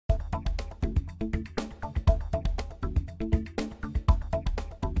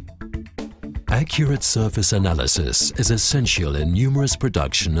Accurate surface analysis is essential in numerous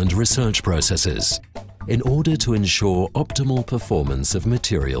production and research processes in order to ensure optimal performance of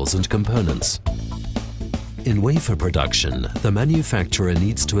materials and components. In wafer production, the manufacturer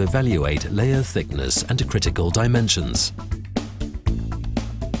needs to evaluate layer thickness and critical dimensions.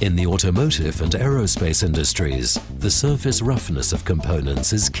 In the automotive and aerospace industries, the surface roughness of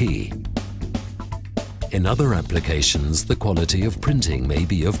components is key. In other applications, the quality of printing may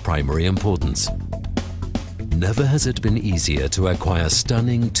be of primary importance. Never has it been easier to acquire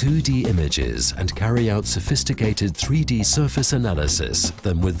stunning 2D images and carry out sophisticated 3D surface analysis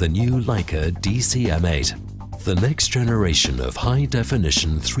than with the new Leica DCM8, the next generation of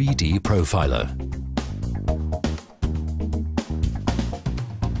high-definition 3D profiler.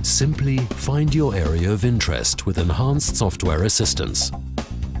 Simply find your area of interest with enhanced software assistance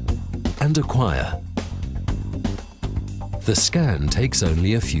and acquire. The scan takes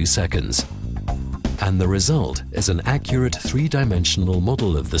only a few seconds, and the result is an accurate three-dimensional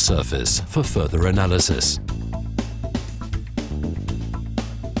model of the surface for further analysis.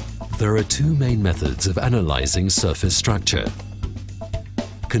 There are two main methods of analyzing surface structure: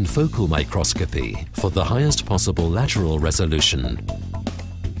 confocal microscopy for the highest possible lateral resolution,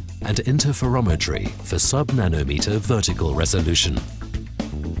 and interferometry for sub-nanometer vertical resolution.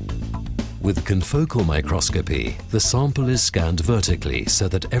 With confocal microscopy, the sample is scanned vertically so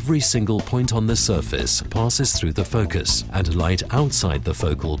that every single point on the surface passes through the focus and light outside the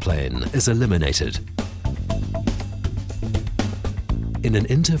focal plane is eliminated. In an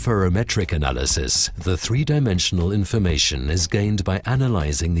interferometric analysis, the three-dimensional information is gained by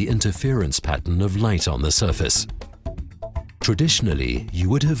analyzing the interference pattern of light on the surface. Traditionally, you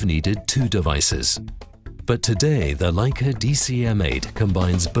would have needed two devices. But today, the Leica DCM8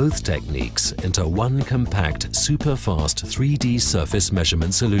 combines both techniques into one compact, super-fast 3D surface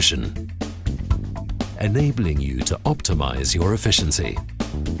measurement solution, enabling you to optimize your efficiency.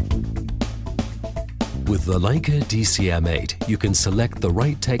 With the Leica DCM8, you can select the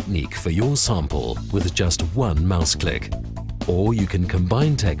right technique for your sample with just one mouse click. Or you can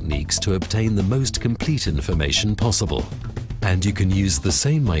combine techniques to obtain the most complete information possible. And you can use the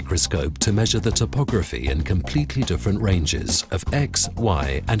same microscope to measure the topography in completely different ranges of X,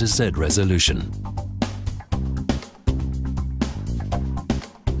 Y, and Z resolution.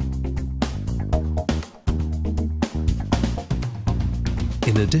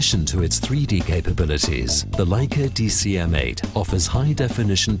 In addition to its 3D capabilities, the Leica DCM8 offers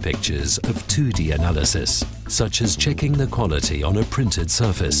high-definition pictures of 2D analysis, such as checking the quality on a printed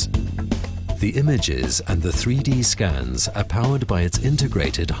surface. The images and the 3D scans are powered by its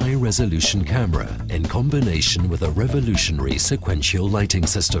integrated high-resolution camera in combination with a revolutionary sequential lighting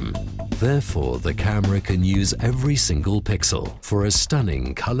system. Therefore, the camera can use every single pixel for a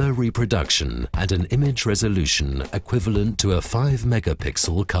stunning color reproduction and an image resolution equivalent to a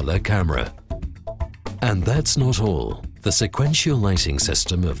 5-megapixel color camera. And that's not all. The sequential lighting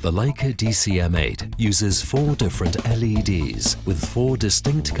system of the Leica DCM8 uses 4 different LEDs with 4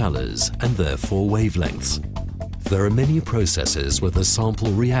 distinct colors and their 4 wavelengths. There are many processes where the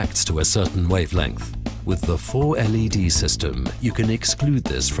sample reacts to a certain wavelength. With the 4 LED system, you can exclude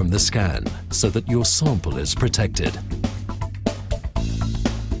this from the scan so that your sample is protected.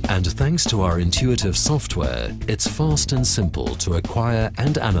 And thanks to our intuitive software, it's fast and simple to acquire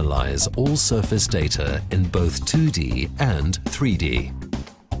and analyze all surface data in both 2D and 3D.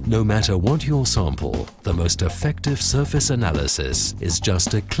 No matter what your sample, the most effective surface analysis is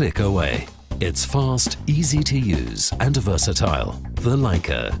just a click away. It's fast, easy to use, and versatile. The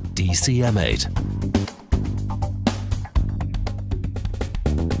Leica DCM8.